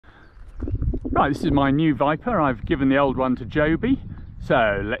Right, this is my new Viper. I've given the old one to Joby,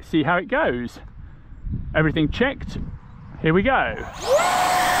 so let's see how it goes. Everything checked, here we go.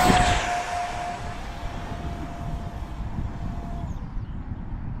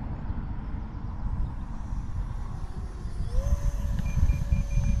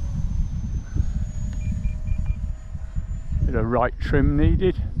 Bit of right trim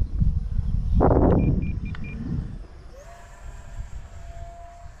needed.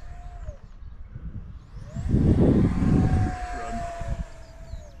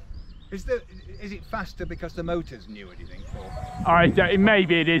 Is it faster because the motor's newer, do you think? Or?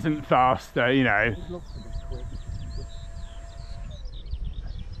 Maybe it isn't faster, you know. It looks a bit quick.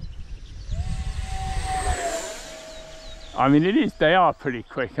 I mean, it is, they are pretty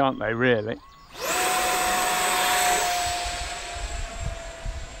quick, aren't they, really?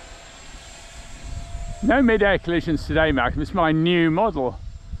 No mid-air collisions today, Malcolm. It's my new model.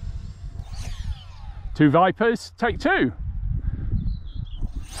 2 Vipers, take 2.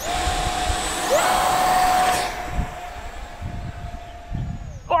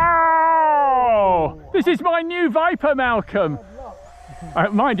 Oh! This is my new Viper, Malcolm.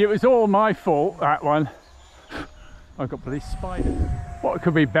 Mind you, it was all my fault, that one. I've got bloody spiders. What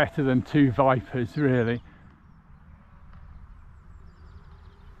could be better than 2 Vipers, really?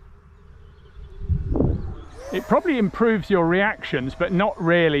 It probably improves your reactions, but not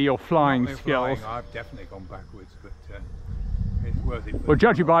really your flying skills. I've definitely gone backwards, but it's worth it. Well,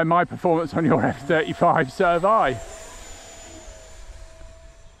 judging by my performance on your F-35, so have I.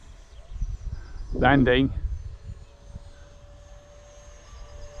 Landing.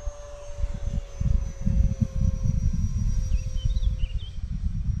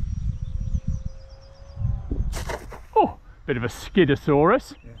 Oh, bit of a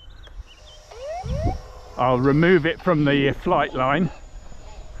Skidosaurus. Yeah. I'll remove it from the flight line.